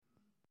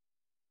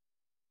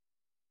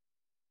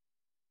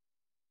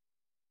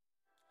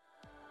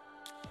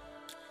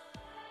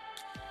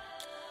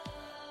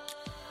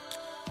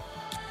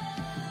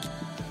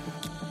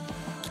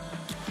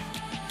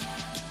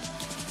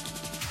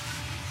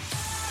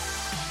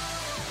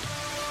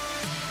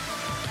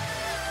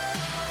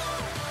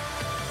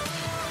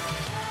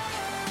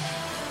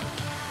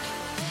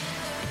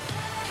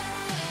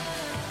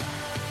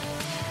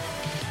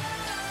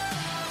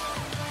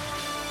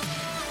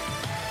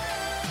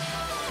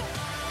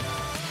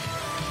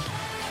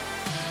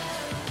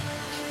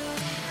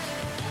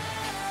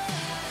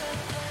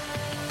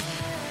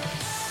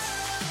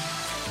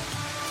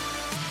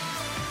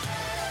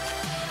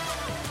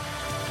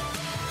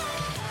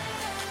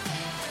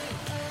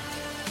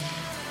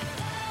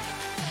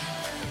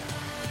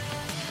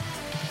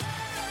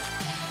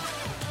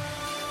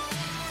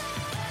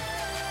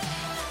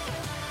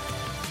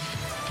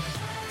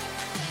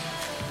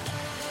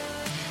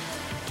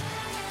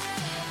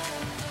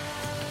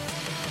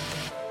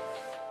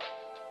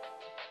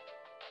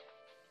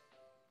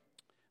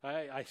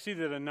I see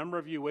that a number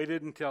of you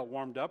waited until it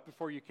warmed up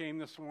before you came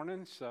this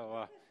morning.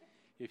 So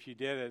if you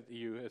did,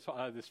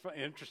 it's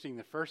interesting.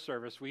 The first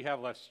service we have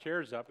less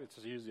chairs up. It's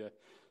usually a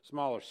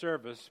smaller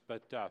service,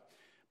 but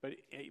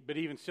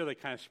even still, they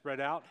kind of spread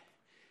out.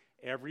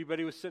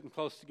 Everybody was sitting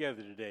close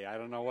together today. I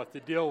don't know what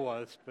the deal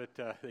was, but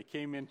they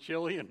came in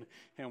chilly,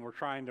 and we're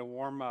trying to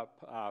warm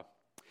up.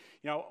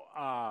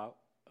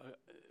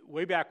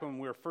 Way back when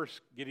we were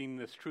first getting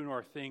this True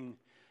North thing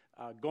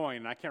going,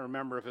 and I can't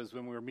remember if it was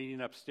when we were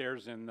meeting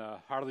upstairs in the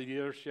Harley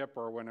dealership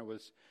or when we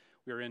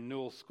were in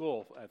Newell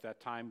School at that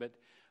time, but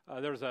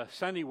there was a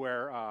Sunday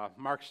where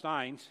Mark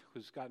Steins,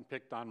 who's gotten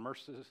picked on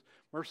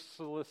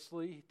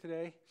mercilessly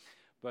today,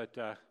 but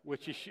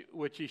which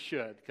he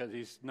should, because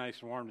he's nice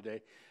and warm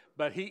today.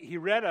 But he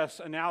read us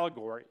an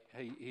allegory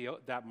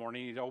that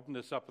morning. He opened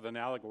us up with an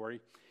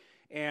allegory.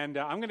 And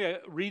I'm going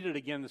to read it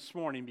again this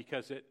morning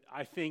because it,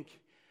 I think,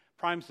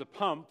 primes the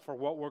pump for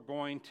what we're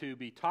going to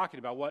be talking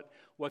about,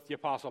 what the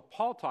Apostle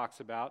Paul talks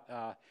about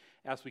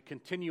as we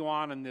continue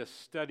on in this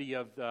study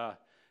of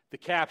the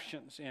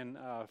captions in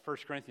 1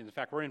 Corinthians. In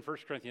fact, we're in 1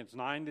 Corinthians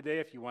 9 today.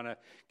 If you want to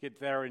get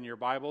there in your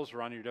Bibles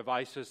or on your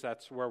devices,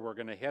 that's where we're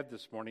going to head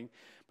this morning.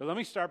 But let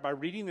me start by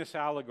reading this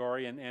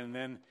allegory, and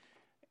then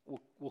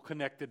we'll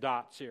connect the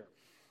dots here.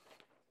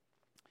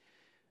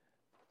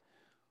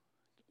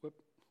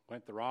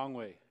 Went the wrong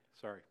way.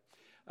 Sorry.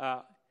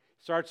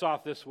 Starts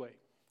off this way.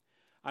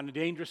 On a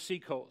dangerous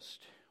seacoast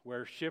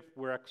where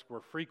shipwrecks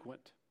were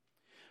frequent,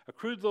 a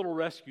crude little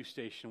rescue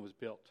station was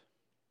built.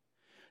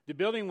 The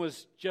building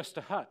was just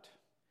a hut,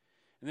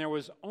 and there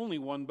was only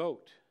one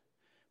boat,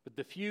 but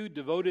the few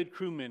devoted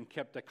crewmen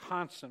kept a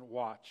constant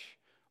watch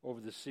over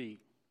the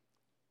sea.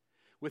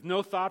 With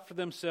no thought for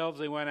themselves,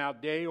 they went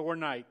out day or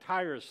night,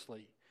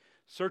 tirelessly,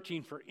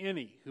 searching for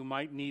any who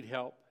might need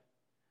help.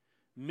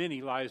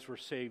 Many lives were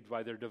saved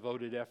by their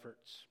devoted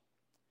efforts.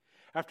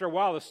 After a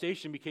while, the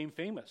station became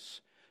famous.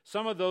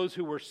 Some of those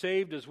who were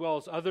saved, as well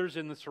as others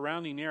in the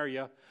surrounding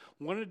area,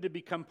 wanted to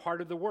become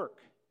part of the work.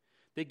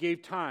 They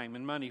gave time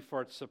and money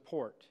for its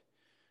support.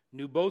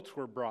 New boats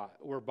were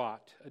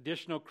bought.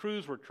 Additional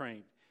crews were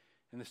trained,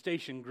 and the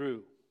station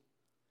grew.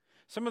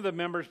 Some of the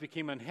members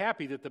became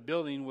unhappy that the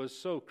building was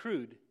so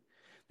crude.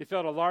 They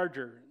felt a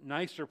larger,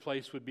 nicer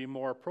place would be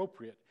more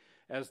appropriate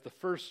as the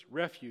first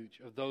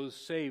refuge of those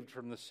saved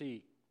from the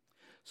sea.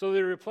 So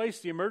they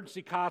replaced the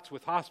emergency cots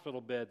with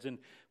hospital beds and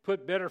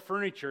put better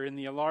furniture in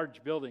the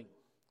large building.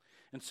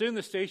 And soon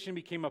the station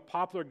became a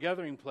popular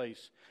gathering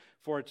place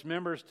for its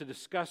members to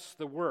discuss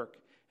the work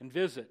and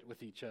visit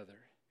with each other.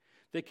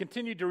 They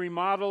continued to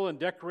remodel and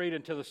decorate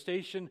until the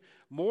station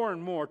more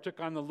and more took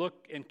on the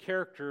look and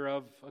character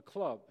of a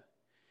club.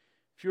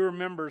 Fewer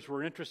members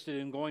were interested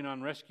in going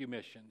on rescue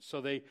missions,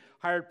 so they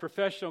hired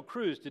professional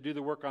crews to do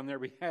the work on their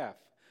behalf.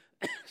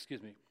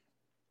 Excuse me.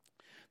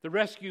 The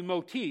rescue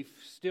motif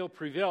still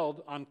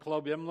prevailed on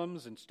club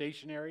emblems and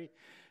stationery,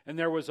 and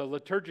there was a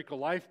liturgical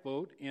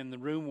lifeboat in the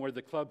room where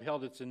the club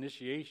held its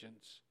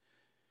initiations.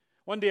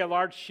 One day a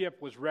large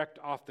ship was wrecked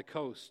off the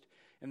coast,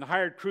 and the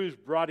hired crews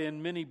brought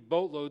in many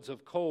boatloads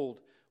of cold,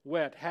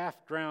 wet,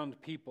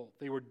 half-drowned people.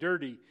 They were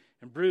dirty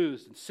and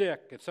bruised and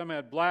sick, and some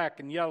had black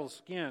and yellow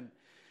skin.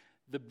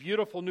 The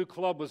beautiful new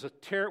club was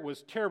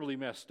terribly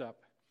messed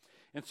up.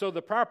 And so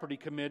the property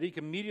committee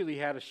immediately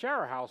had a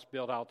shower house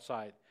built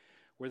outside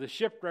where the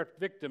shipwrecked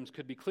victims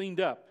could be cleaned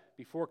up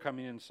before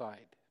coming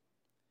inside.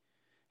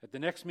 At the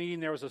next meeting,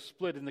 there was a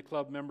split in the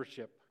club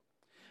membership.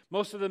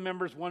 Most of the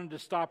members wanted to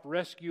stop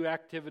rescue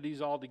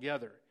activities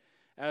altogether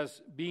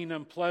as being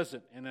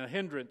unpleasant and a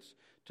hindrance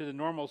to the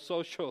normal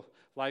social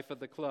life of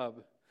the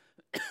club.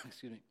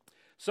 Excuse me.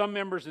 Some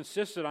members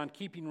insisted on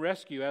keeping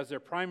rescue as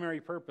their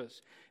primary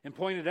purpose and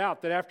pointed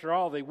out that after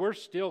all, they were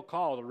still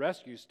called a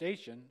rescue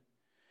station.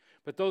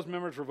 But those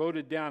members were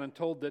voted down and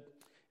told that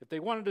if they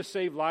wanted to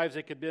save lives,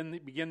 they could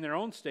begin their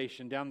own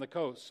station down the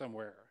coast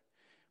somewhere,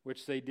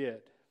 which they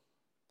did.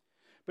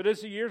 But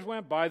as the years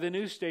went by, the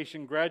new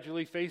station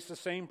gradually faced the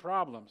same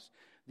problems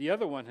the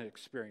other one had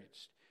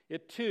experienced.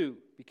 It too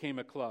became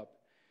a club,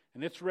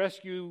 and its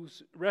rescue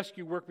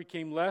work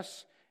became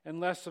less and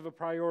less of a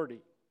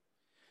priority.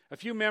 A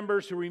few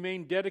members who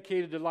remained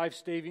dedicated to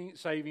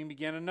life-saving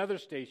began another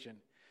station,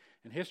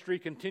 and history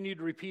continued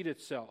to repeat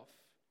itself.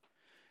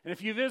 And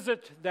if you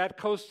visit that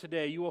coast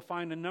today, you will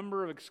find a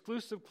number of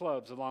exclusive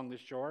clubs along the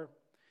shore.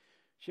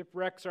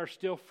 Shipwrecks are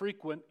still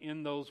frequent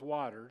in those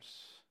waters,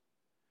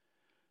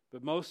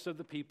 but most of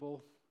the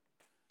people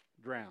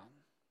drown.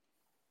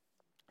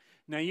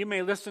 Now, you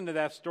may listen to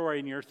that story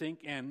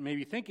and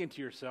maybe thinking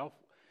to yourself,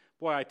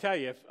 boy, I tell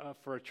you,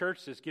 for a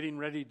church that's getting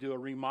ready to do a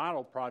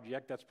remodel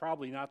project, that's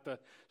probably not the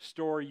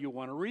story you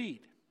want to read.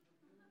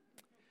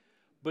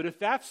 But if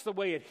that's the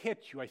way it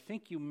hits you, I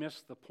think you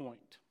missed the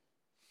point.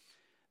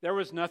 There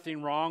was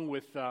nothing wrong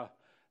with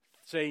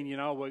saying,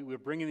 we're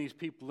bringing these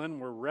people in,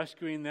 we're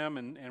rescuing them,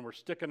 and we're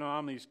sticking them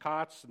on these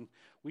cots, and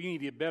we need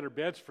to get better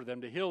beds for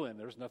them to heal in.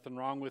 There's nothing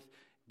wrong with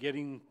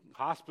getting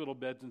hospital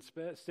beds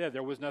instead.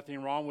 There was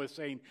nothing wrong with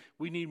saying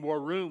we need more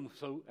room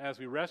so as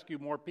we rescue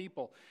more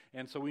people,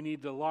 and so we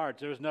need the large.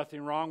 There's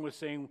nothing wrong with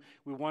saying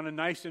we want a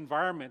nice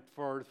environment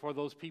for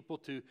those people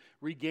to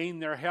regain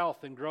their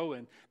health and grow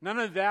in. None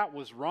of that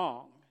was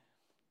wrong.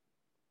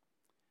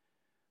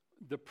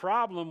 The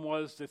problem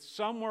was that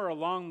somewhere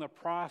along the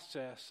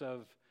process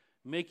of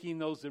making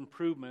those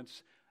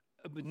improvements,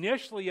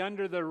 initially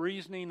under the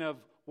reasoning of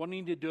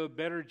wanting to do a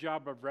better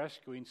job of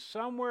rescuing,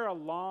 somewhere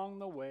along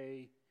the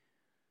way,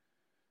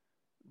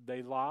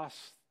 they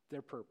lost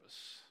their purpose.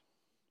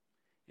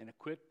 And it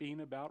quit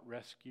being about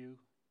rescue,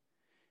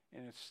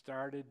 and it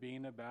started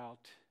being about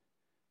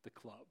the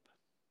club.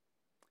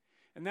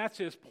 And that's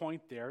his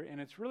point there, and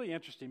it's really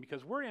interesting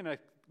because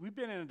we've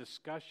been in a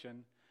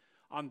discussion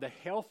on the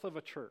health of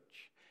a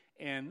church.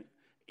 And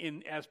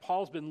as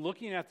Paul's been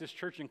looking at this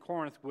church in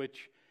Corinth,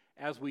 which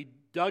as we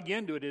dug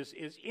into it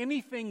is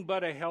anything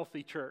but a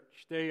healthy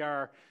church. They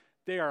are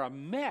a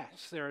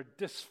mess. They're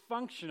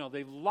dysfunctional.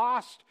 They've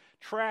lost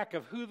track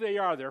of who they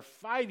are. They're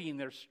fighting.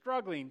 They're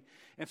struggling.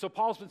 And so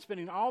Paul's been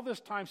spending all this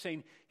time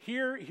saying,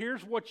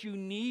 here's what you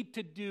need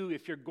to do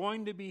if you're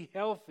going to be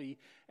healthy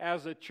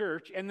as a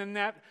church. And then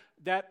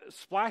that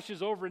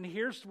splashes over, and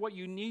here's what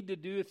you need to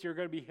do if you're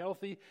going to be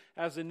healthy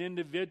as an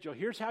individual.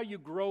 Here's how you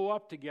grow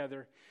up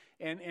together.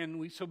 And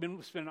we've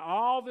been spending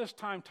all this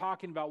time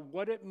talking about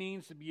what it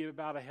means to be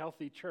about a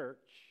healthy church.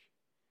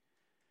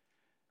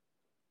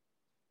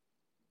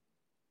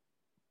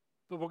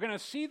 But we're going to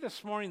see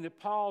this morning that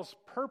Paul's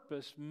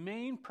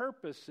main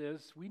purpose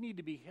is we need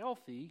to be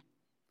healthy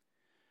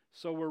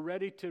so we're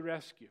ready to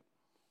rescue.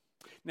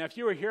 Now, if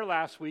you were here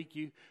last week,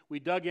 we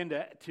dug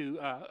into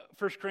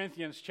 1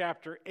 Corinthians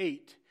chapter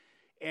 8.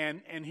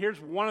 And here's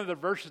one of the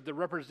verses that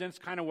represents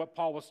kind of what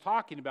Paul was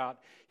talking about.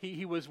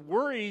 He was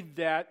worried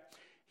that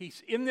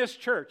he's in this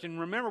church. And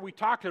remember, we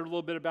talked a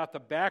little bit about the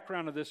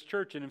background of this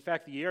church and, in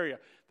fact, the area,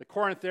 the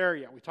Corinth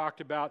area. We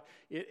talked about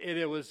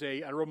it was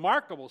a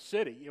remarkable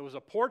city. It was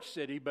a port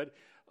city, but,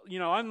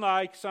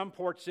 unlike some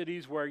port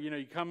cities where,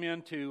 you come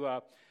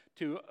into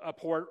to a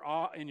port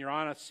and you're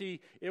on a sea,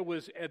 it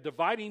was a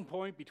dividing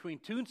point between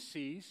two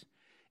seas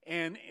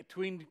and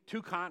between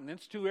two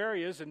continents, two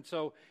areas. And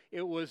so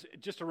it was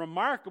just a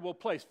remarkable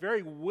place,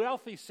 very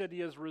wealthy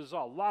city as a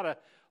result. A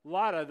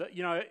lot of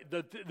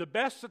the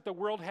best that the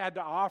world had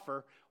to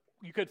offer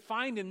you could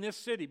find in this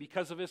city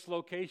because of its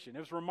location. It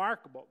was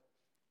remarkable.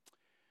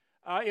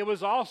 It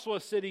was also a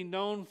city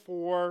known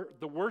for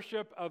the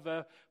worship of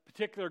a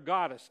particular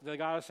goddess, the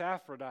goddess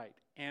Aphrodite,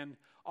 and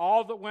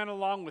all that went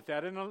along with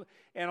that. And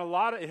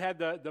it had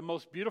the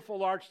most beautiful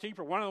large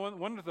steeple,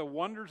 one of the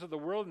wonders of the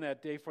world in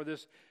that day for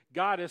this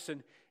goddess,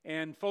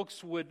 and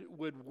folks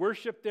would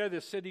worship there.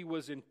 The city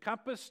was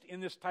encompassed in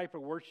this type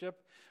of worship.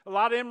 A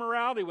lot of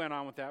immorality went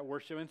on with that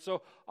worship. And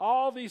so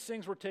all these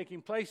things were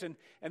taking place. And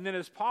then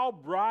as Paul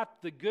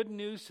brought the good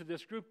news to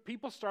this group,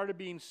 people started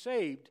being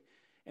saved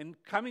and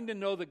coming to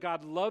know that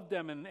God loved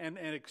them and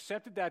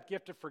accepted that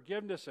gift of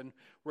forgiveness and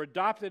were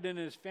adopted in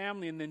his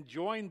family and then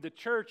joined the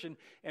church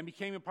and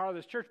became a part of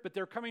this church. But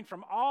they're coming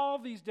from all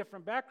these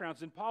different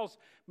backgrounds. And Paul's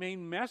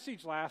main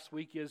message last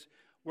week is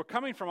we're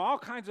coming from all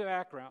kinds of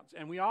backgrounds,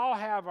 and we all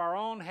have our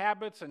own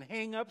habits and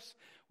hang-ups.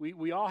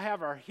 We all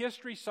have our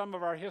history, some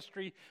of our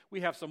history.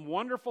 We have some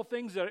wonderful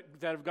things that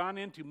have gone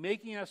into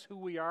making us who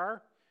we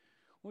are.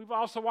 We've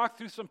also walked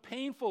through some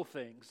painful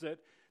things that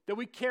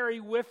we carry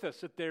with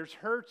us, that there's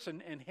hurts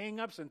and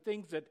hang-ups and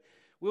things that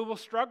we will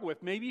struggle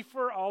with, maybe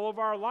for all of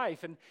our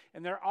life. And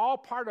they're all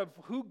part of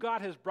who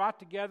God has brought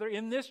together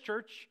in this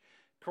church,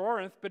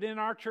 Corinth, but in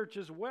our church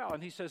as well.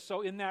 And he says,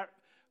 so in that,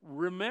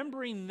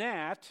 remembering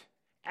that,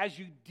 as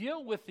you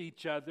deal with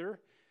each other,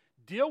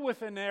 deal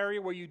with an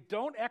area where you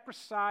don't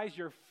exercise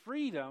your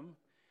freedom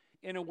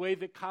in a way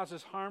that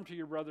causes harm to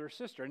your brother or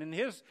sister. And in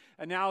his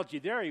analogy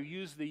there, he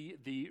used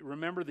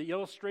remember the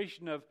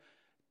illustration of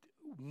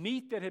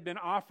meat that had been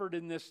offered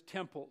in this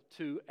temple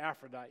to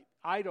Aphrodite,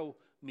 idol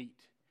meat.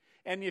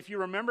 And if you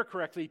remember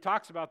correctly, he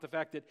talks about the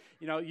fact that,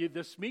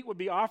 this meat would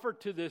be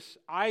offered to this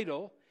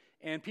idol,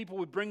 and people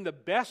would bring the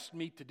best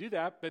meat to do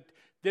that, but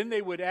then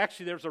they would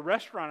there's a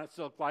restaurant it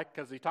looked like,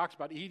 because he talks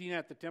about eating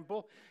at the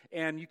temple,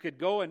 and you could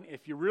go, and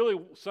if you really,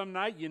 some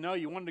night, you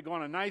wanted to go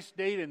on a nice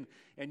date,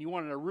 and you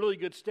wanted a really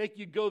good steak,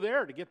 you'd go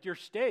there to get your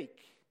steak.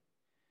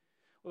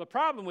 Well, the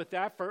problem with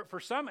that, for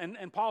some,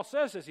 and Paul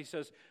says this, he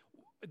says,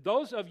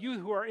 those of you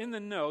who are in the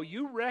know,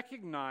 you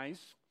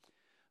recognize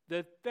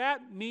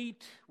that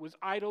meat was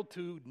idol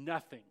to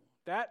nothing.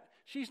 That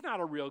she's not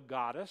a real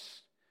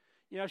goddess.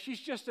 She's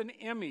just an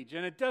image,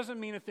 and it doesn't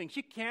mean a thing.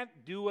 She can't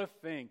do a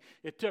thing.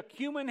 It took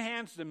human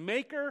hands to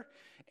make her,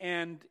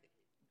 and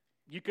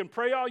you can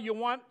pray all you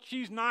want.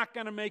 She's not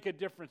going to make a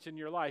difference in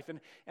your life.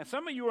 And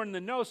some of you are in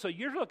the know, so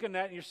you're looking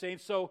at it and you're saying,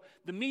 so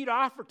the meat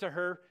offered to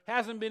her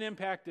hasn't been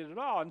impacted at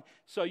all. And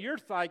so you're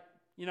like,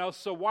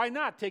 so why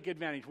not take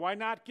advantage? Why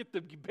not get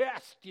the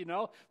best,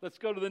 Let's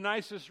go to the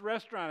nicest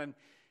restaurant. And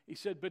he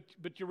said,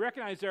 but you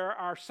recognize there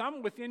are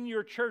some within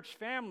your church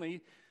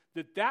family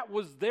that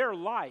was their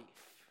life.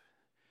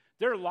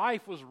 Their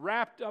life was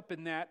wrapped up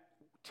in that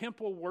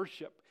temple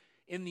worship,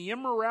 in the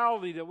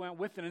immorality that went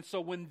with it. And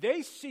so when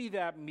they see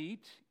that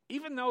meat,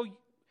 even though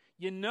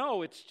you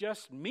know it's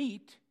just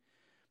meat,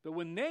 but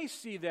when they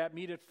see that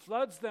meat, it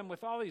floods them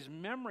with all these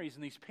memories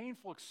and these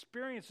painful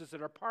experiences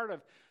that are part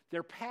of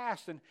their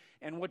past.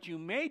 And what you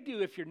may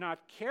do if you're not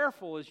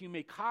careful is you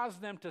may cause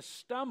them to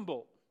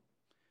stumble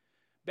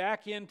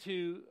back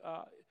into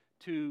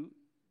to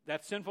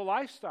that sinful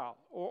lifestyle.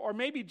 Or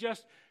maybe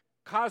just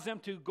cause them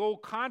to go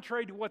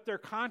contrary to what their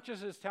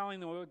conscience is telling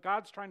them, what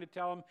God's trying to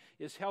tell them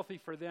is healthy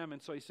for them.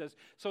 And so he says,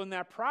 so in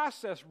that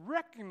process,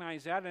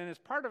 recognize that, and as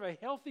part of a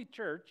healthy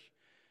church,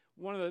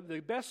 one of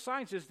the best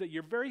signs is that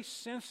you're very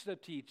sensitive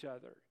to each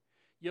other.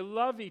 You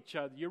love each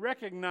other. You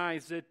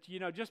recognize that,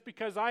 just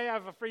because I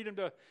have a freedom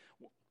to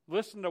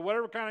listen to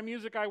whatever kind of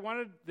music I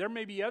wanted, there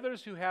may be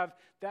others who have,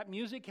 that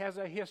music has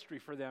a history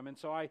for them. And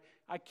so I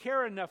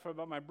care enough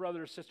about my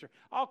brother or sister.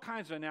 All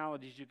kinds of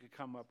analogies you could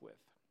come up with.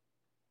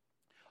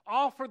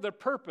 All for the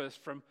purpose,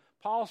 from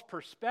Paul's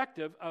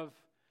perspective, of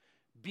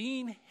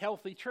being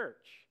healthy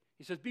church.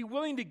 He says, be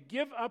willing to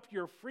give up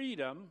your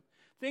freedom,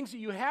 things that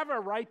you have a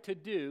right to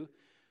do,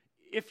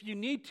 if you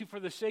need to, for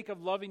the sake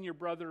of loving your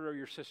brother or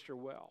your sister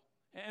well.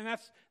 And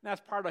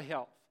that's part of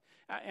health.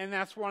 And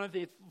that's one of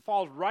the, it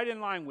falls right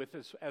in line with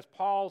this, as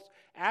Paul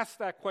asks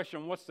that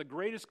question, what's the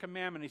greatest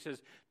commandment? He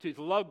says, to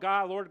love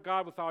God, Lord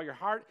God, with all your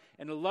heart,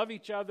 and to love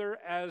each other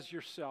as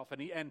yourself.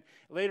 And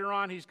later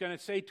on, he's going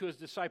to say to his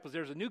disciples,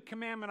 there's a new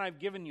commandment I've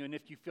given you, and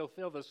if you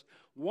fulfill this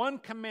one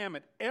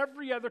commandment,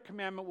 every other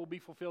commandment will be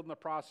fulfilled in the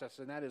process,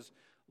 and that is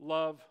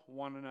love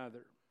one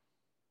another.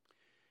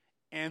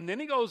 And then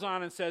he goes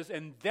on and says,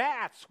 and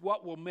that's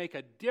what will make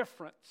a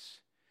difference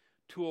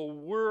to a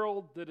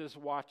world that is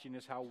watching,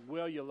 is how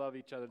well you love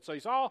each other. And so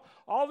he's all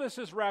this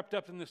is wrapped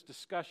up in this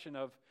discussion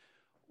of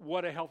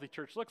what a healthy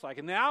church looks like.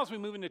 And now as we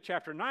move into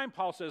chapter 9,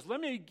 Paul says,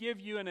 let me give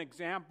you an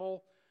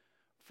example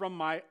from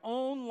my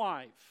own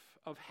life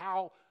of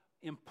how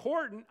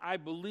important I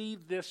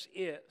believe this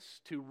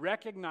is, to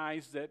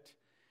recognize that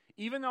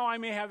even though I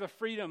may have the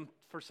freedom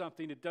for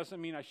something, it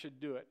doesn't mean I should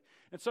do it.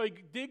 And so he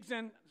digs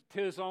into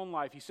his own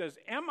life. He says,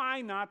 am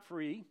I not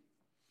free?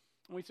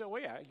 And we say,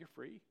 well, yeah, you're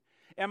free.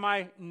 Am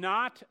I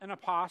not an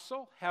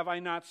apostle? Have I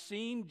not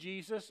seen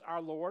Jesus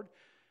our Lord?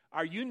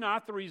 Are you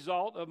not the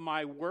result of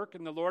my work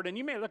in the Lord? And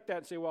you may look at that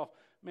and say, well,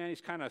 man, he's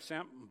kind of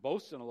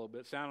boasting a little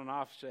bit, sounding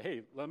off. Say,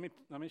 hey, let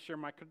me share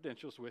my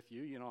credentials with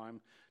you.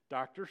 I'm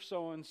Dr.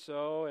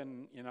 So-and-so,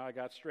 and, I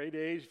got straight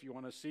A's. If you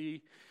want to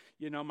see,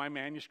 my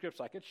manuscripts,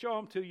 I could show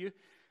them to you.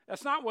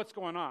 That's not what's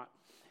going on.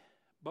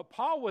 But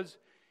Paul was,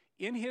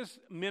 in his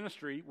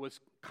ministry, was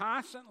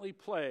constantly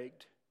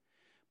plagued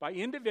by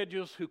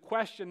individuals who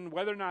questioned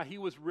whether or not he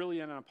was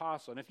really an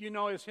apostle. And if you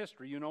know his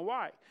history, you know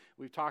why.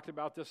 We've talked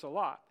about this a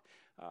lot.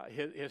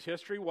 His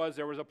history was,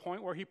 there was a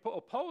point where he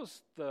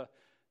opposed the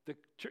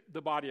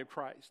body of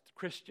Christ,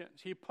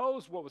 Christians. He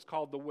opposed what was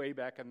called the way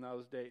back in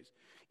those days.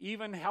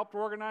 Even helped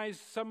organize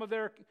some of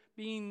their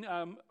being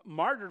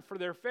martyred for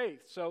their faith.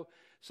 So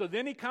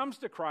then he comes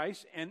to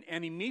Christ,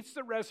 and he meets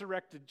the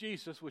resurrected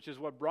Jesus, which is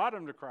what brought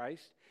him to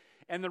Christ.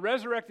 And the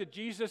resurrected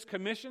Jesus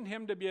commissioned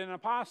him to be an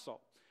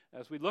apostle,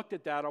 as we looked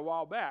at that a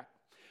while back.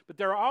 But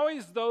there are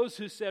always those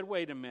who said,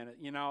 wait a minute,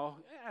 I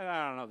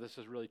don't know if this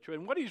is really true.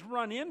 And what he's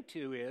run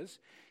into is,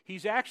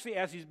 he's actually,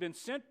 as he's been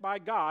sent by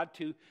God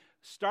to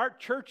start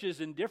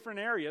churches in different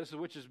areas,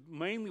 which is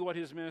mainly what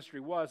his ministry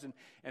was,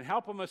 and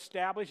help them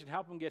establish and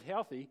help them get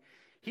healthy,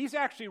 he's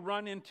actually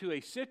run into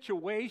a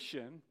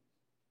situation,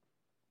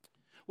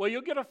 well,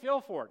 you'll get a feel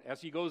for it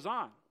as he goes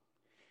on.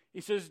 He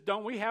says,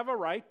 don't we have a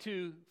right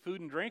to food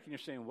and drink? And you're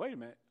saying, wait a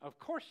minute, of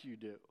course you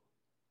do.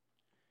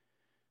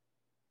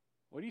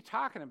 What are you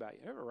talking about?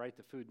 You have a right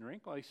to food and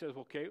drink? Well, he says,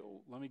 okay,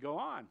 let me go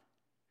on.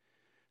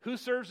 Who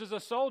serves as a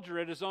soldier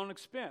at his own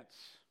expense?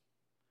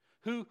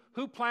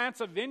 Who plants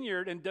a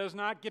vineyard and does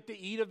not get to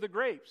eat of the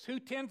grapes? Who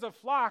tends a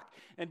flock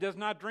and does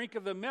not drink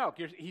of the milk?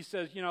 He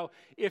says,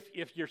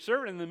 if you're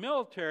serving in the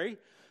military,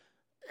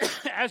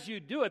 as you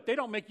do it, they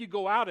don't make you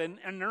go out and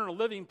earn a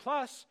living.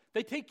 Plus,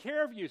 they take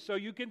care of you so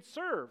you can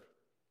serve.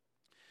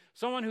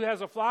 Someone who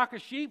has a flock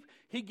of sheep,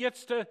 he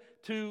gets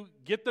to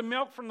get the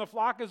milk from the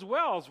flock as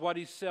well as what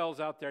he sells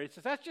out there. He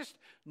says that's just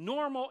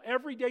normal,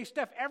 everyday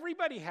stuff.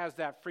 Everybody has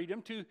that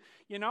freedom to,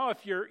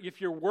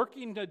 if you're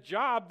working a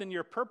job, then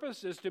your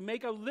purpose is to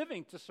make a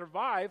living, to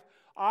survive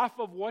off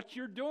of what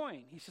you're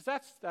doing. He says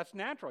that's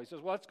natural. He says,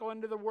 well, let's go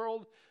into the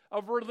world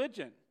of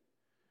religion.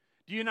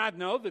 Do you not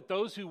know that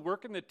those who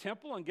work in the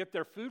temple and get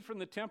their food from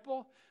the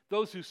temple,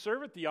 those who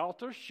serve at the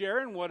altar, share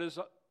in what is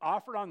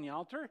offered on the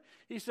altar?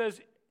 He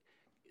says,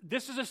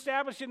 this is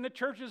established in the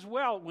church as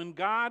well. When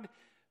God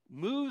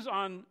moves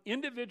on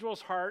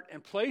individuals' heart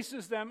and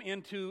places them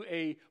into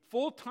a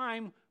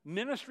full-time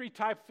ministry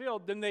type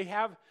field, then they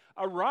have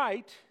a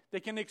right, they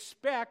can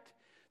expect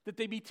that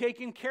they be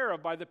taken care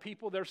of by the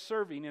people they're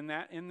serving on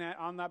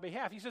that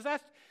behalf. He says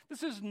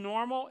this is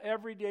normal,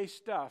 everyday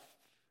stuff.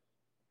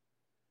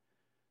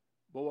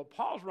 But what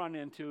Paul's run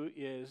into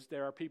is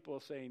there are people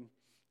saying,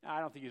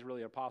 I don't think he's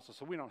really an apostle,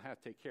 so we don't have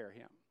to take care of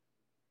him.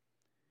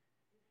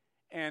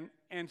 And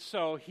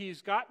so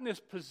he's gotten this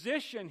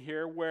position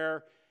here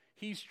where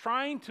he's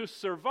trying to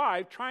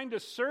survive, trying to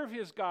serve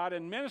his God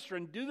and minister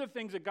and do the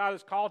things that God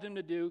has called him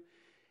to do,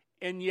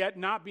 and yet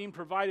not being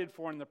provided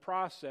for in the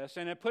process.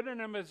 And it put him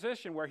in a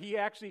position where he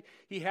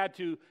had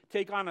to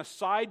take on a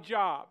side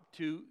job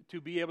to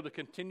be able to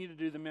continue to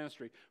do the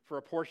ministry for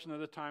a portion of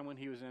the time when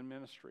he was in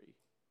ministry.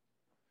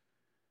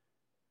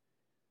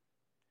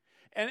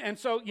 And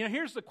so,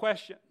 here's the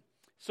question.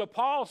 So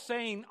Paul's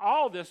saying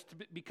all this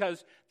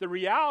because the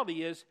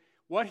reality is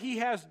what he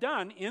has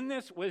done in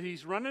this, when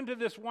he's run into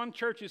this one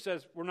church who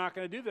says, we're not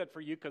going to do that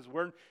for you because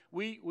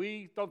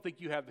we don't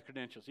think you have the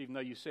credentials, even though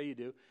you say you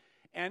do.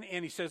 And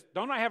he says,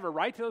 don't I have a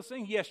right to this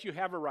thing? Yes, you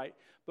have a right.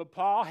 But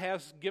Paul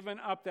has given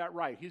up that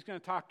right. He's going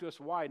to talk to us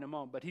why in a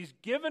moment. But he's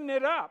given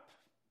it up.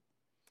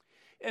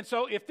 And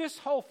so if this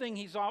whole thing,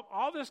 he's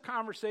all this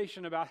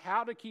conversation about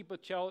how to keep a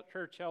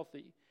church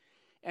healthy,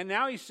 and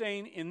now he's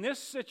saying, in this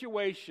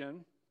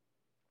situation,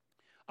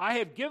 I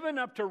have given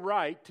up the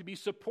right to be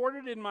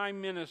supported in my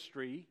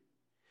ministry.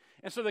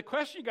 And so the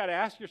question you got to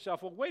ask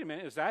yourself, well, wait a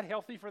minute, is that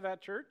healthy for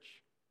that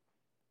church?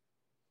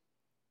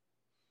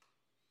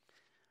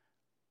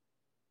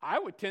 I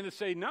would tend to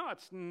say, no,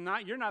 it's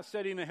not. You're not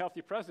setting a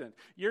healthy precedent.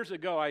 Years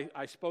ago,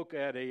 I spoke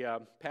at a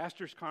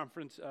pastor's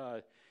conference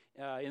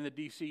in the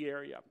D.C.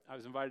 area. I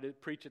was invited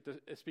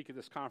to speak at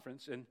this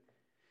conference, and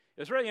it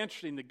was really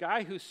interesting. The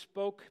guy who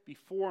spoke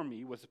before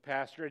me was a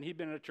pastor, and he'd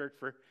been in a church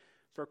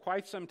for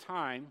quite some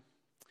time.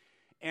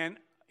 And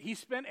he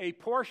spent a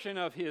portion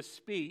of his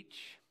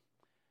speech,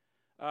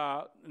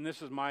 and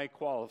this is my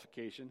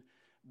qualification,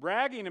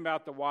 bragging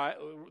about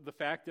the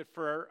fact that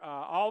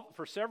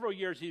for several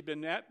years he'd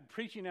been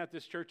preaching at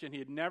this church, and he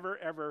had never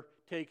ever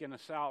taken a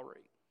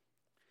salary.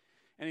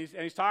 And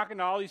he's talking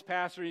to all these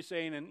pastors. He's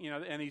saying,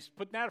 and he's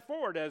putting that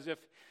forward as if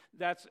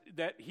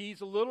that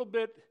he's a little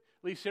bit.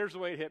 At least here's the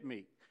way it hit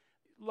me.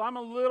 I'm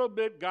a little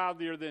bit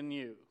godlier than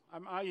you.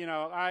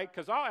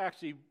 Because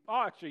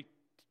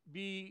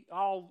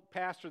I'll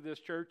pastor this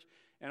church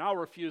and I'll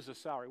refuse a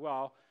salary.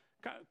 Well,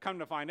 come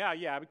to find out,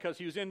 because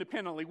he was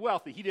independently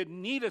wealthy. He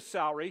didn't need a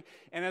salary.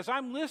 And as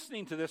I'm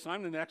listening to this,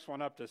 I'm the next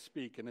one up to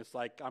speak, and it's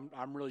like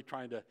I'm really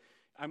trying to.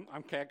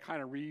 I'm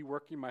kind of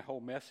reworking my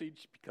whole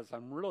message because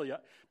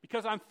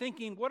I'm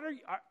thinking, what are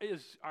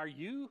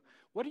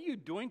you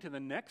doing to the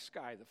next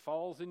guy that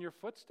follows in your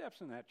footsteps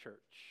in that church?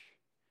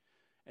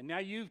 And now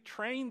you've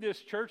trained this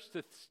church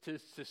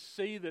to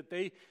see that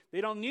they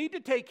don't need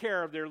to take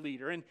care of their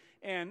leader.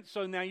 And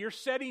so now you're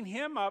setting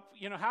him up.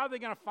 How are they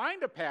going to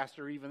find a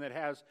pastor even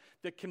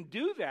that can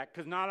do that?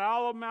 Because not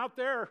all of them out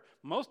there,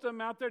 most of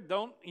them out there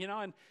don't,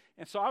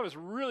 And so I was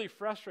really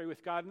frustrated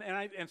with God.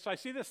 And so I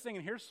see this thing,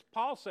 and here's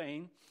Paul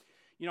saying,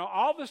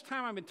 all this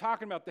time I've been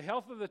talking about the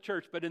health of the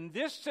church, but in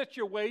this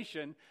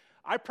situation,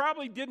 I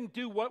probably didn't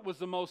do what was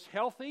the most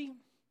healthy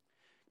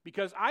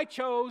because I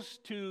chose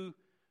to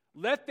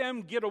let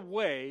them get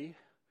away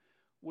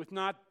with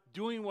not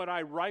doing what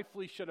I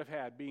rightfully should have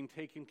had, being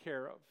taken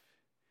care of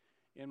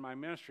in my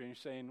ministry. And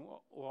you're saying,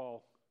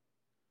 well,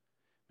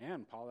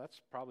 man, Paul, that's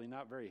probably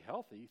not a very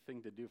healthy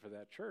thing to do for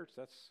that church.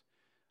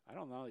 I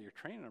don't know that you're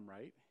training them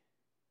right.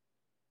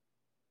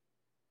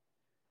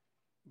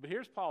 But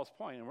here's Paul's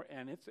point,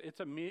 and it's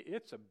a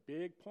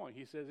big point.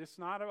 He says it's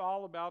not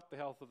all about the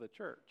health of the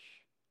church.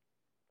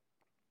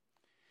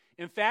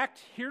 In fact,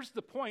 here's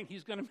the point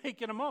he's going to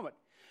make in a moment.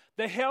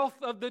 The health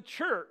of the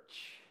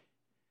church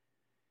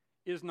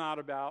is not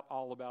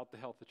all about the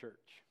health of the church.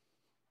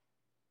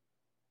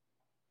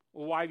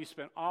 Well, why have you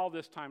spent all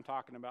this time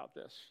talking about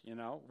this?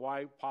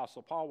 Why,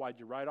 Apostle Paul, why'd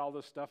you write all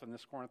this stuff in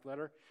this Corinth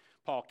letter?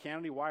 Paul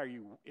Kennedy, why are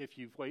you, if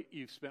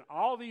you've spent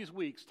all these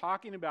weeks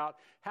talking about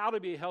how to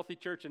be a healthy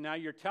church, and now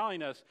you're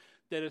telling us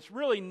that it's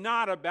really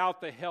not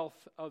about the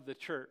health of the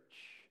church?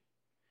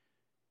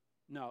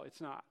 No,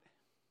 it's not.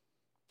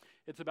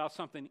 It's about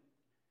something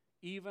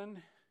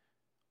even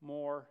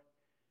more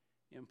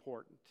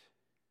important.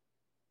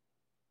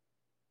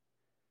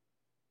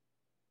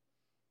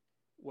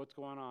 What's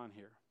going on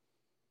here?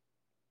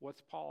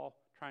 What's Paul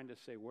trying to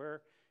say?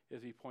 Where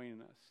is he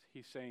pointing us?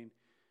 He's saying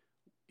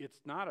it's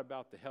not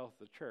about the health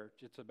of the church.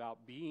 It's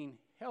about being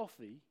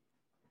healthy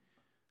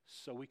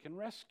so we can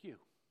rescue.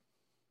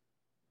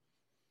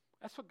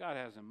 That's what God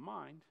has in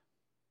mind.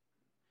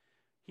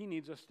 He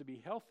needs us to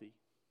be healthy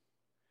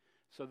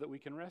so that we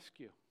can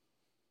rescue.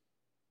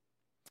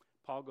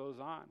 Paul goes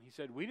on. He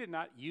said, we did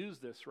not use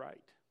this right.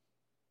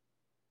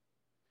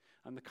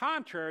 On the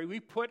contrary, we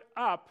put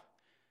up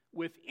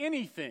with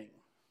anything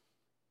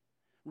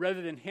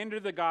rather than hinder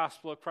the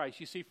gospel of Christ.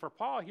 You see, for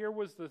Paul,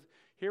 here's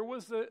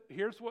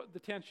what the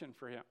tension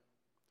for him.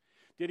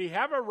 Did he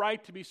have a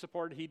right to be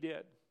supported? He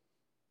did.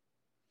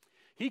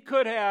 He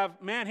could have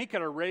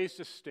raised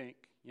a stink,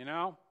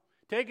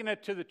 taken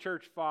it to the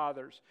church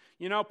fathers,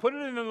 put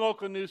it in the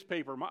local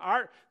newspaper.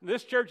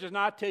 This church is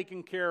not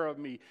taking care of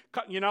me.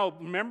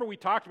 Remember we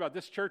talked about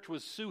this church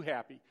was sue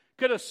happy.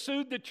 Could have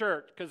sued the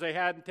church because they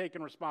hadn't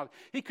taken responsibility.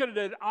 He could have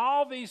done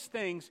all these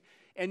things,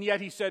 And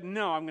yet he said,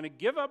 no, I'm going to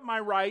give up my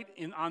right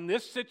on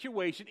this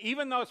situation,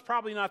 even though it's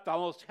probably not the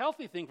most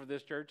healthy thing for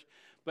this church.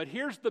 But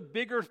here's the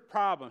bigger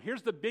problem.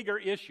 Here's the bigger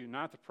issue,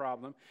 not the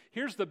problem.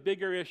 Here's the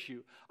bigger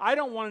issue. I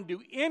don't want to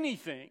do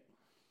anything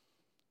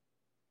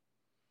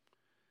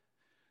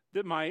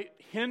that might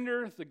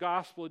hinder the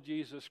gospel of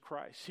Jesus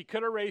Christ. He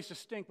could have raised a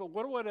stink, but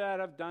what would that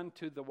have done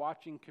to the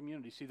watching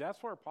community? See,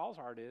 that's where Paul's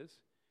heart is.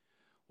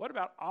 What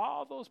about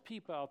all those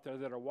people out there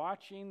that are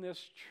watching this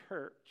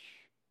church?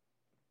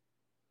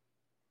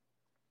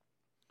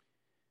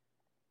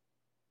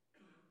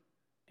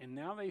 And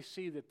now they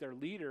see that their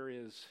leader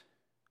is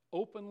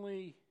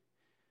openly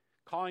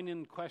calling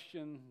in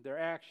question their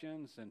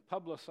actions and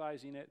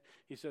publicizing it.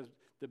 He says,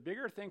 the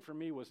bigger thing for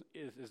me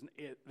is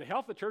the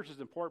health of the church is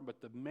important, but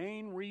the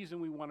main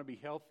reason we want to be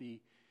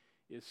healthy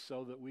is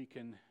so that we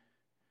can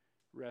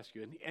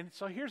rescue. And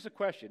so here's the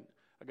question.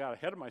 I got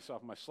ahead of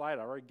myself in my slide.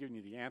 I've already given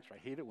you the answer. I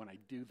hate it when I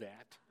do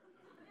that.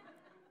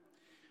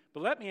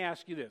 But let me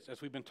ask you this.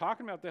 As we've been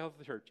talking about the health of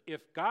the church,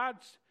 if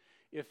God's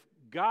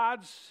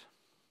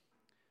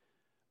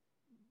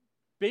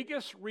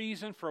biggest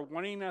reason for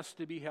wanting us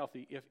to be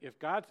healthy, if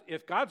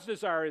God's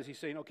desire is He's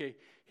saying, okay,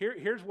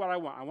 here's what I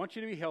want. I want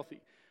you to be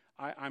healthy.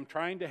 I'm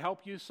trying to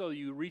help you so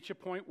you reach a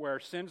point where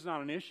sin's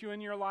not an issue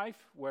in your life,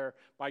 where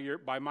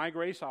by my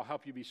grace I'll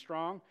help you be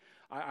strong.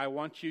 I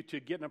want you to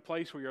get in a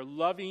place where you're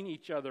loving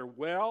each other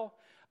well,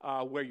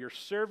 where you're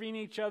serving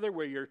each other,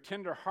 where you're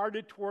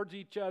tender-hearted towards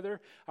each other.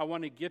 I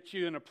want to get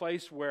you in a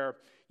place where,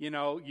 you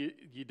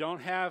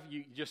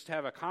just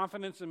have a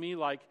confidence in me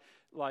like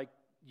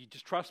you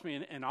just trust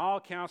me in all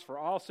accounts for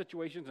all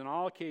situations and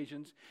all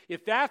occasions.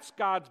 If that's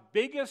God's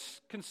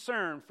biggest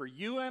concern for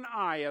you and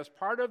I as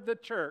part of the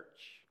church,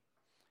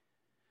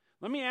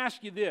 let me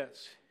ask you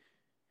this.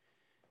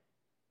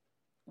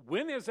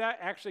 When is that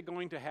actually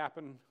going to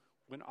happen,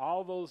 when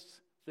all those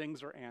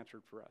things are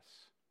answered for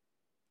us?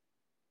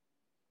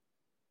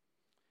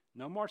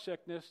 No more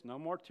sickness, no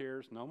more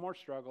tears, no more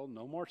struggle,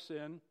 no more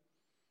sin.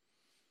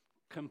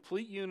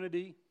 Complete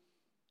unity,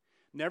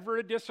 never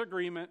a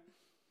disagreement.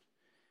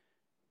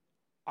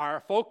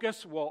 Our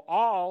focus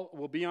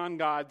will be on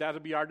God.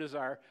 That'll be our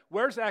desire.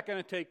 Where's that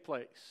going to take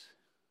place?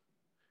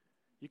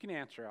 You can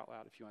answer out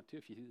loud if you want to,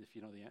 if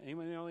you know the answer.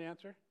 Anyone know the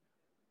answer?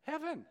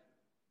 Heaven.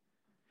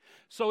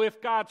 So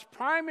if God's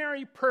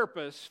primary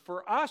purpose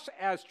for us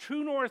as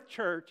True North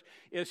Church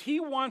is He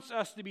wants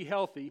us to be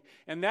healthy,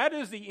 and that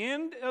is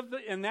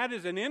and that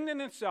is an end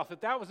in itself,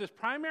 that was His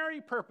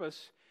primary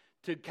purpose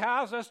to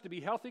cause us to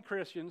be healthy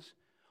Christians,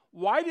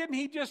 why didn't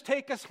He just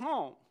take us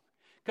home?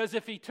 Because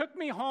if He took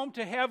me home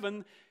to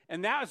heaven,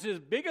 and that was His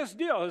biggest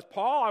deal, is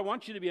Paul, I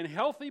want you to be a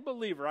healthy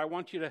believer. I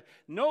want you to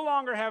no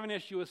longer have an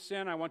issue with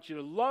sin. I want you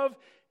to love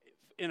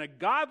in a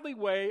godly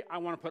way. I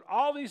want to put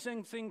all these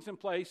things in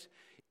place.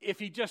 If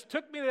He just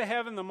took me to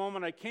heaven the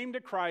moment I came to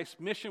Christ,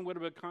 mission would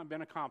have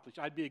been accomplished.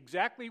 I'd be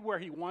exactly where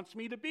He wants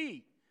me to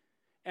be.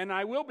 And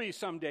I will be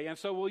someday. And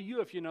so will you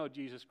if you know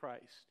Jesus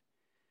Christ.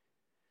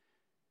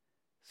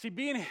 See,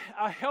 being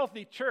a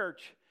healthy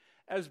church,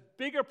 as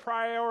big a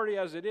priority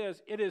as it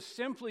is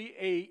simply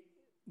a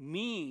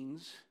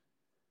means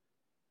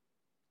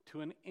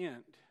to an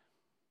end.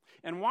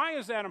 And why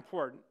is that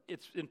important?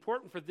 It's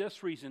important for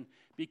this reason,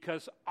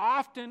 because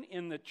often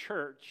in the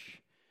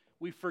church,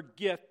 we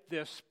forget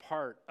this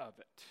part of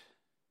it.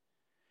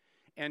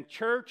 And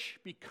church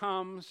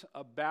becomes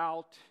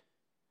about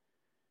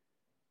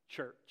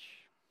church.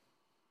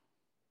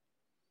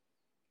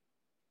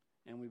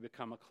 And we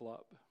become a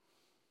club.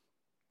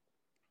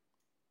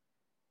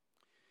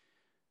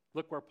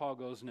 Look where Paul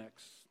goes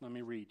next. Let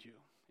me read you.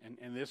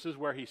 And this is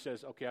where he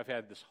says, okay, I've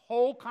had this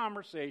whole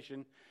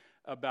conversation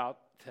about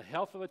the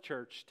health of the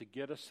church to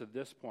get us to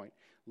this point.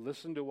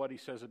 Listen to what he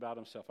says about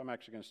himself. I'm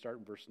actually going to start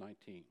in verse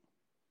 19.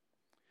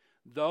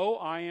 Though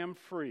I am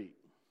free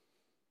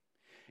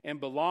and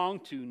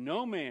belong to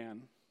no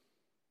man,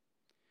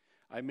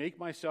 I make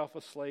myself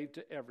a slave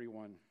to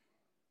everyone.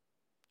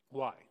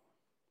 Why?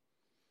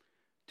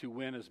 To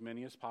win as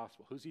many as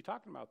possible. Who's he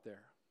talking about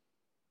there?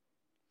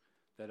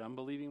 That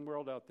unbelieving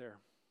world out there.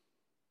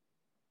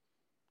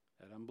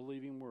 That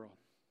unbelieving world.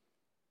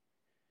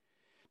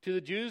 To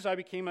the Jews, I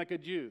became like a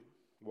Jew.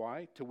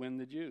 Why? To win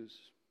the Jews.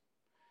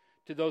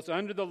 To those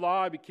under the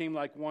law, I became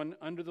like one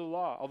under the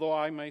law, although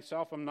I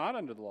myself am not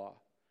under the law,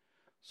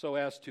 so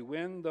as to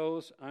win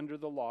those under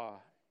the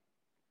law.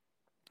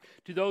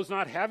 To those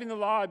not having the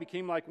law, I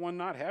became like one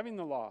not having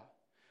the law,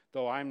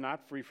 though I am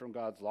not free from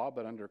God's law,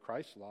 but under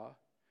Christ's law,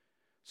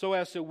 so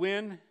as to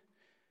win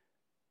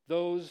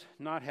those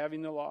not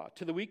having the law.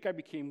 To the weak I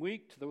became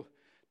weak,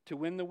 to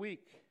win the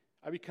weak.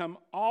 I become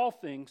all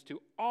things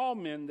to all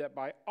men, that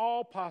by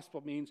all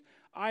possible means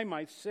I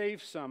might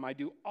save some. I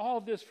do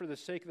all this for the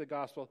sake of the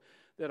gospel,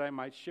 that I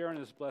might share in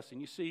His blessing.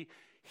 You see,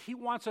 He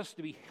wants us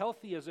to be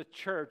healthy as a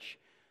church,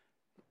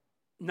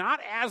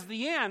 not as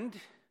the end,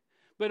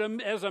 but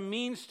as a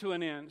means to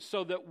an end,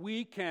 so that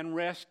we can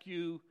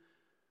rescue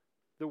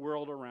the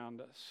world around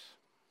us.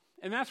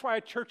 And that's why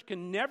a church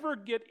can never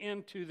get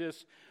into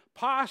this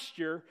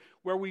posture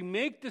where we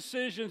make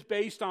decisions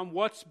based on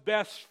what's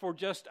best for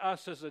just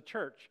us as a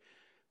church.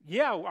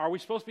 Yeah, are we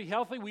supposed to be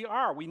healthy? We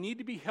are. We need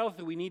to be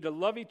healthy. We need to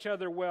love each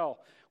other well.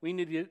 We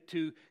need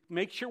to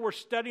make sure we're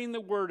studying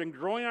the Word and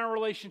growing our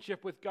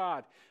relationship with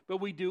God.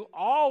 But we do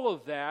all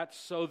of that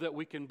so that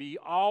we can be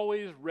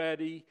always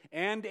ready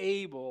and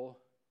able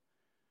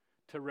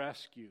to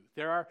rescue.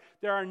 There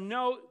are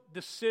no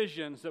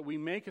decisions that we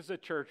make as a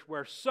church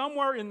where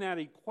somewhere in that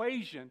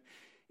equation,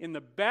 in the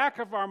back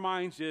of our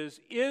minds is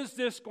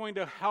this going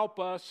to help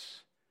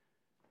us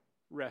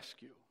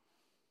rescue?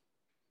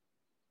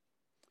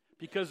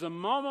 Because the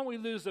moment we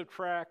lose the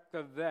track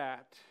of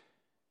that,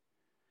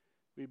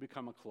 we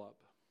become a club.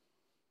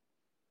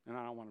 And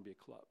I don't want to be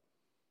a club.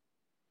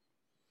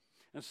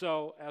 And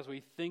so, as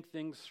we think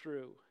things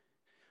through,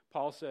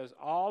 Paul says,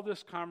 all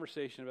this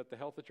conversation about the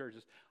health of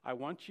churches, I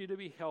want you to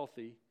be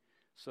healthy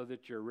so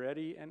that you're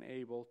ready and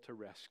able to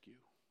rescue.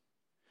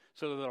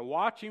 So that a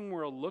watching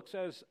world looks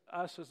at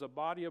us as a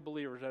body of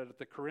believers at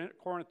the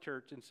Corinth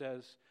church and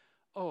says,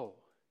 oh,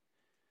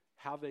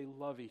 how they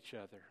love each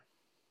other.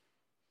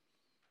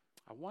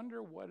 I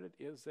wonder what it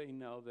is they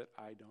know that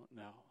I don't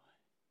know.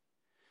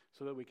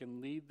 So that we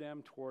can lead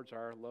them towards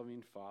our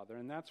loving Father.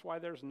 And that's why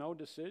there's no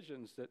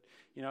decisions that,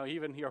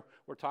 even here,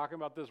 we're talking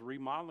about this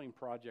remodeling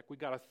project. We've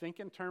got to think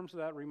in terms of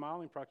that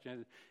remodeling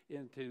project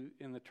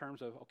in the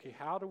terms of, okay,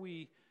 how do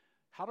we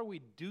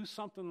do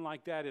something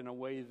like that in a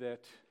way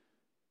that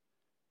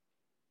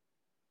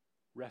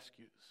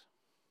rescues?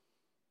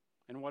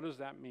 And what does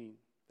that mean?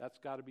 That's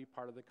got to be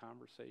part of the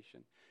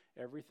conversation.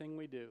 Everything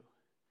we do,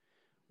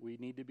 we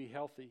need to be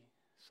healthy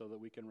so that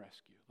we can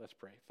rescue. Let's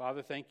pray.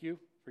 Father, thank you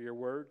for your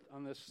word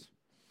on this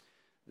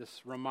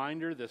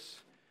reminder,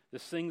 this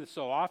thing that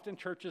so often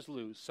churches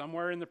lose.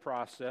 Somewhere in the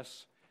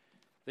process,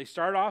 they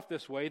start off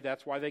this way.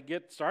 That's why they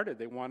get started.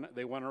 They want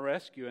to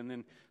rescue. And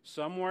then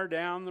somewhere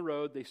down the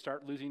road, they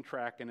start losing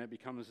track, and it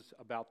becomes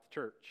about the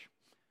church.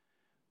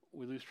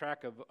 We lose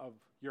track of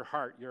your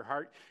heart. Your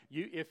heart.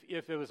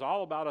 If it was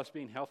all about us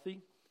being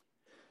healthy,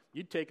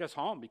 you'd take us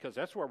home because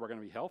that's where we're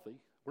going to be healthy.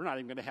 We're not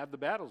even going to have the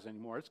battles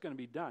anymore. It's going to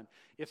be done.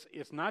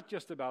 It's not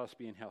just about us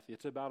being healthy.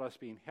 It's about us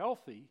being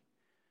healthy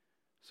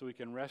so we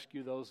can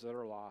rescue those that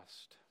are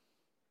lost.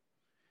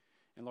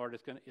 And Lord,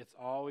 it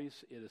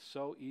is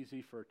so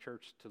easy for a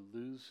church to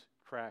lose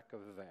track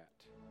of that.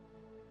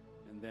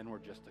 And then we're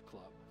just a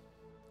club.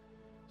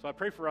 So I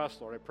pray for us,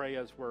 Lord. I pray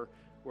as we're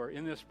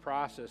in this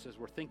process, as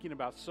we're thinking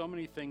about so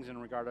many things in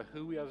regard to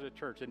who we are as a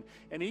church, and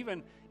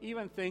even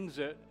things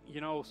that,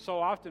 so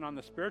often on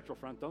the spiritual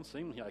front don't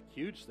seem like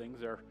huge things.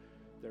 They're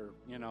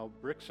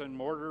bricks and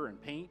mortar and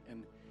paint,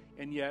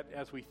 and yet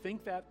as we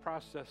think that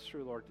process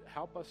through, Lord,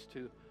 help us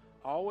to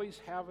always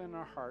have in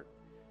our heart,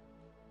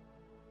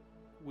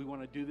 we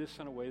want to do this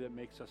in a way that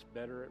makes us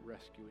better at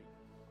rescuing.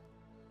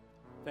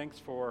 Thanks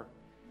for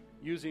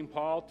using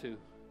Paul to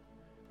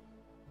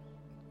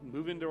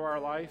move into our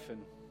life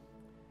and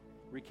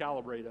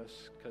recalibrate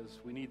us, because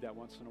we need that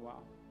once in a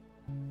while.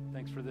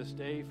 Thanks for this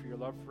day, for your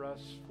love for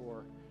us,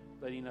 for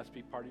letting us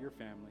be part of your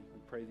family. We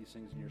pray these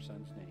things in your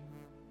Son's name.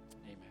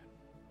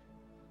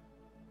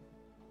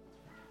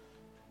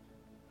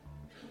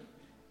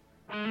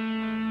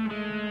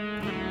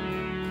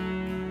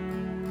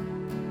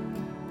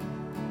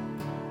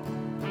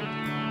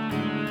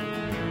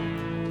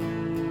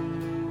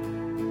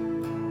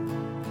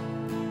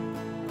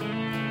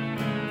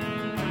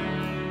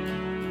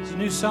 It's a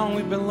new song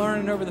we've been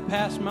learning over the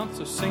past month,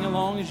 so sing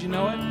along as you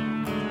know it.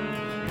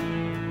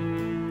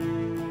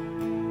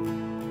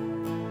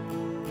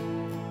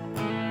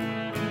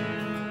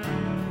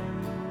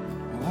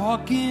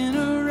 Walking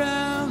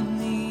around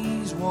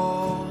these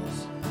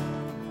walls,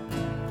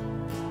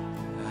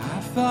 I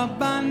thought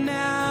by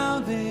now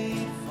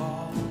they'd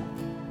fall,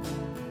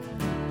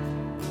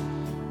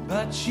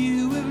 but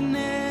you have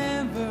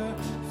never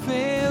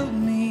failed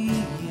me yet.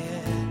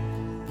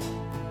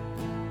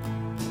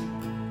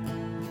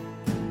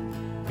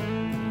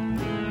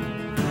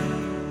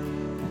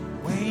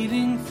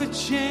 Waiting for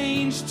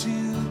change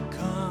to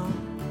come,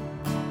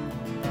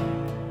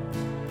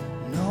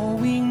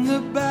 knowing the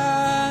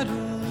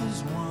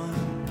battle's won,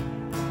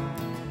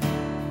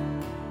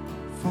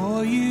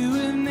 for you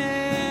have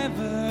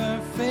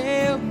never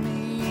failed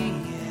me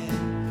yet,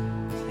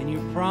 and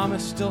your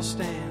promise still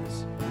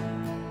stands.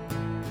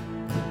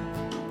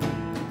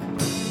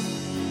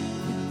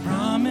 Your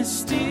promise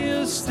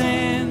still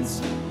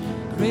stands.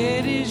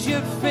 Great is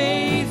your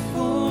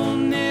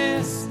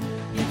faithfulness,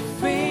 your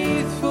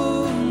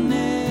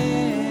faithfulness.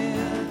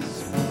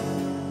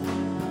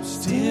 I'm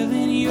still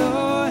in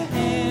your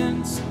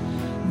hands.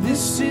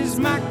 This is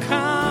my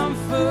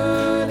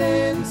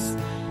confidence.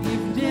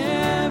 You've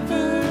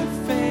never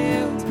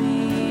failed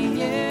me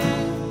yet.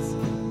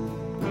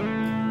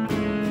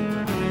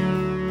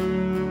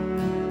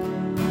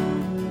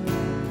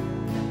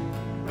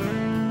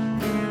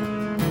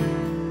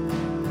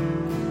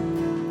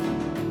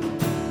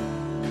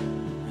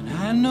 And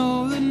I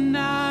know the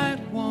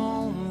night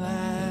won't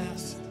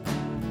last.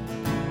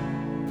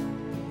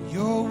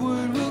 Your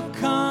word will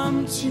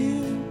come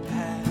to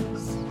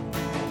pass.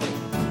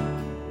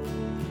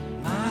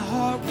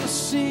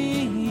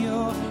 sing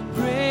your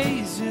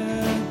praise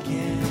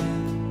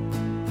again.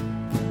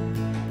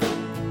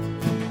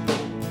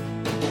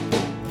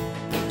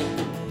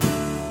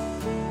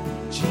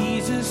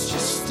 Jesus, you're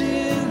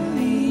still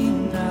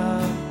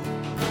enough.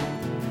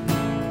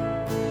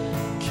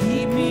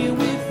 Keep me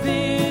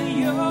within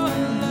your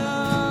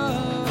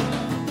love.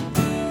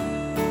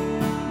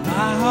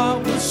 My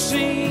heart will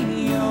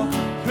sing your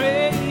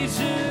praise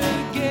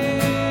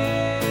again.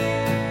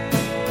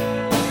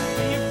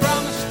 Your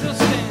promise still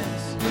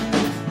stands.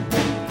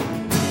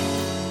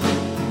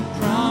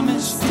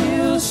 Promise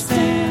still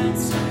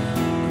stands.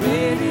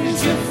 Great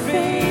is your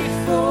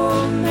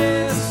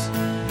faithfulness.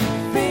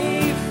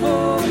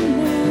 Faithfulness.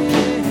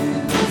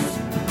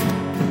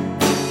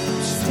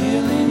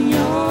 Still in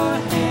your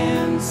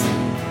hands.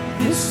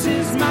 This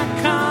is my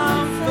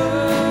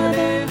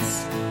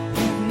confidence.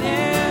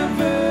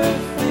 Never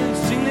fails.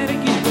 Sing that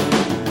again.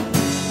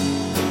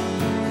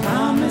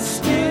 Promise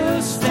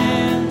still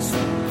stands.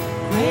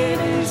 Great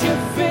is your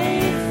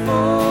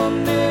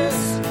faithfulness.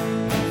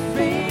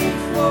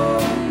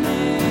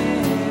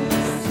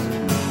 Faithfulness.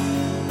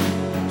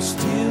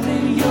 Still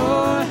in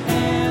your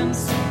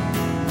hands.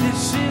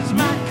 This is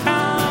my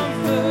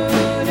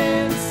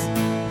confidence.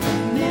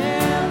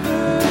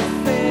 Never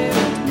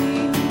failed me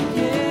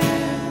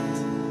yet.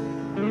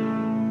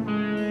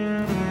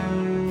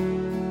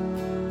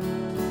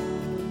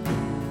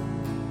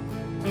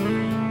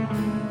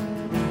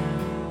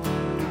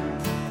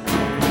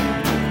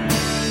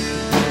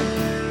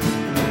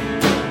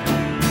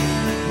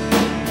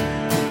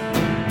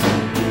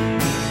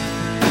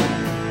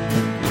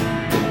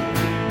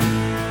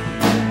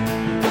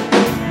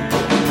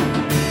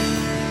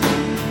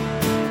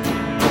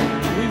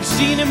 We've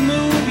seen him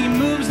move, he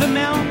moves the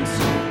mountains.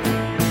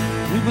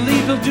 We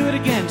believe he'll do it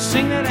again.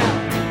 Sing that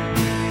out.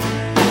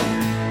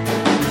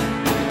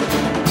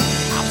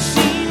 I've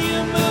seen you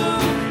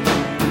move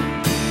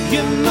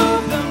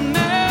the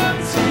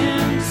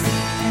mountains,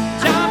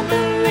 and I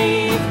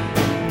believe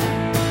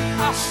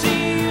I'll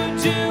see you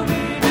do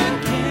it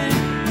again.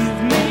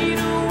 You've made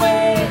a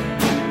way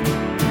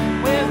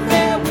where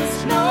there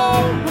was no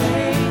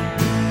way,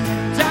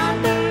 and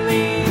I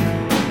believe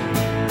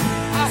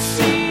I'll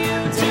see you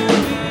do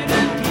it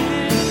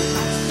again.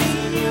 I've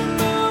seen you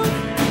move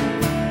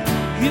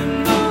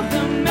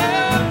the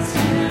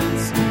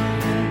mountains,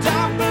 and I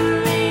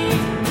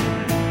believe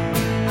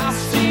I'll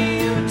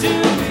see you do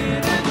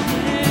it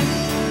again.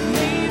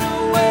 Made a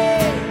way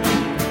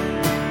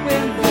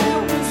where there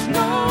was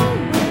no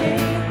way,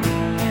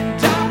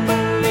 and I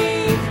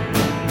believe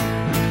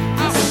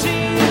I'll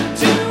see you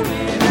do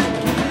it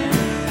again.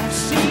 I've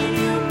seen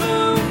you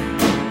move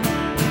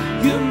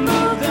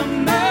the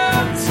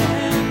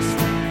mountains,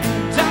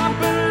 and I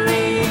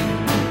believe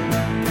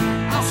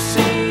I'll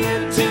see you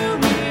do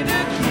it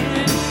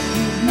again.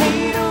 You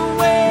made a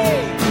way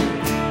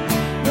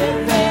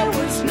where there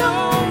was no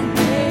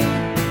way,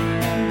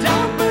 and I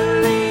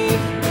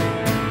believe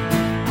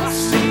I'll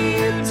see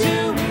you do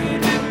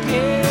it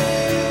again.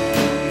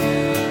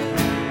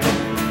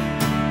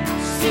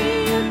 See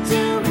you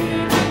do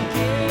it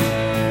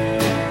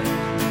again.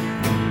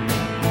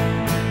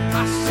 I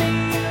see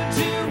you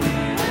do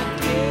it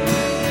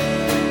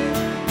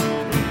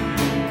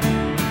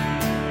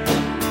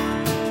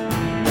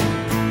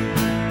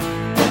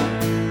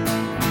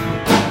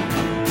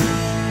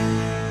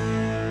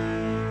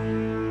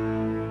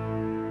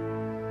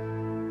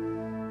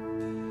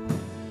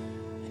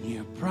And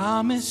your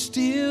promise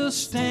still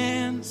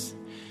stands.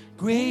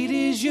 Great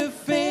is your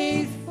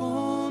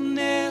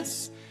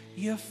faithfulness,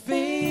 your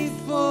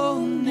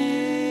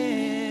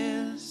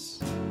faithfulness.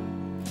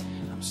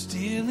 I'm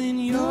still in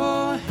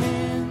your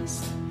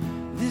hands.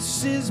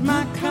 This is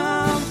my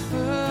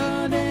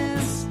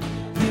confidence.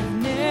 You've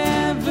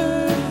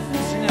never.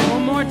 Sing that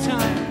one more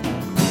time.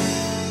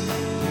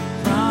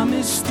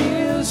 Promise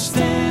still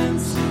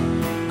stands.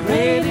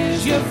 Great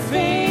is your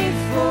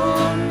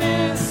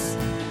faithfulness,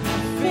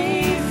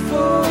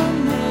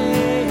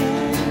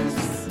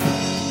 faithfulness.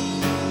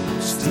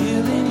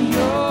 Still in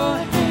your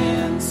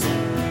hands.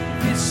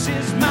 This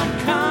is my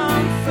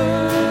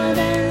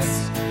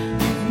confidence.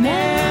 You've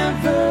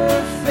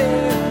never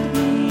failed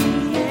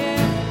me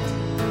yet.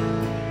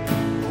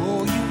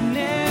 Oh, you've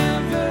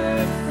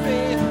never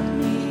failed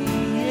me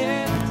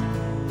yet.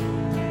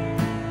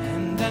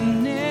 And I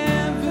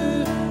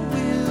never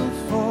will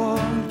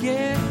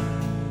forget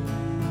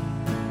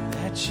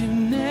that you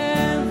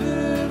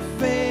never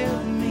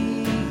failed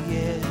me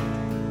yet.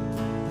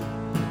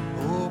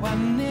 Oh, I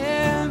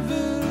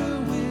never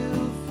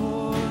will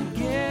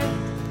forget.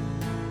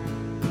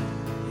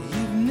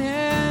 You've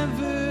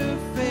never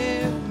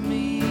failed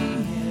me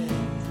yet.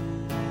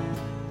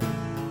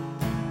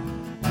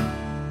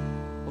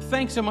 Well,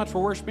 thanks so much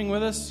for worshiping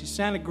with us. You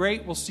sounded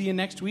great. We'll see you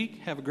next week.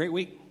 Have a great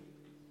week.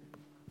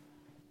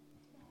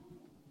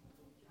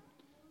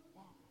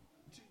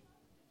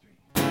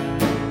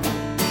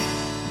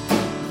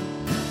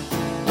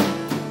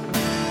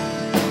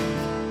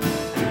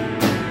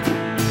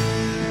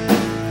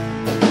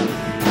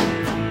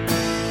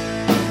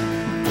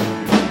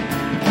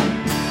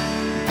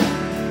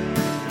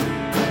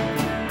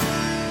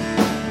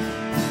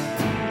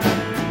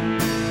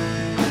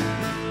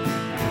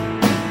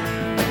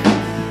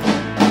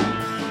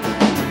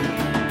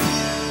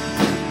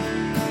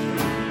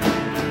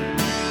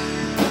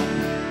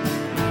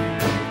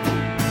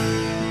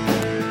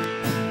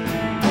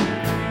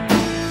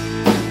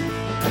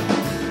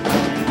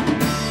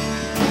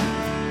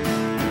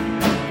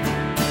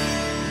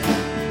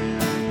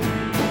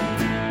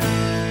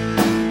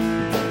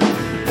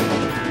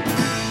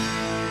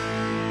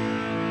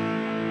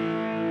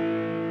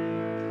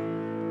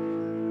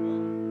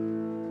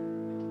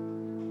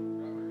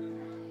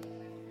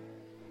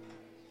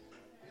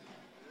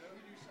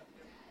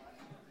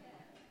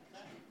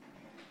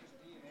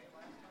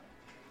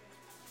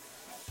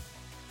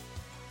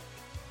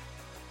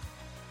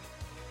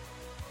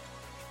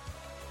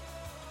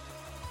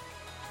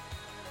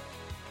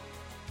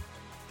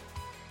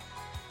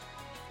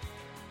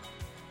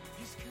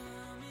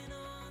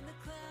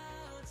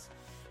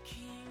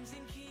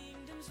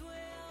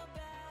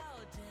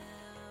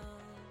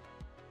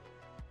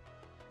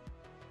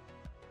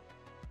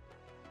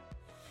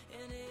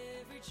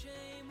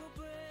 chain will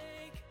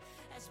break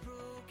as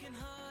broken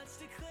hearts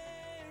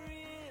declare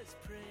his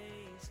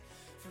praise.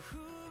 For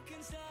who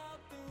can stop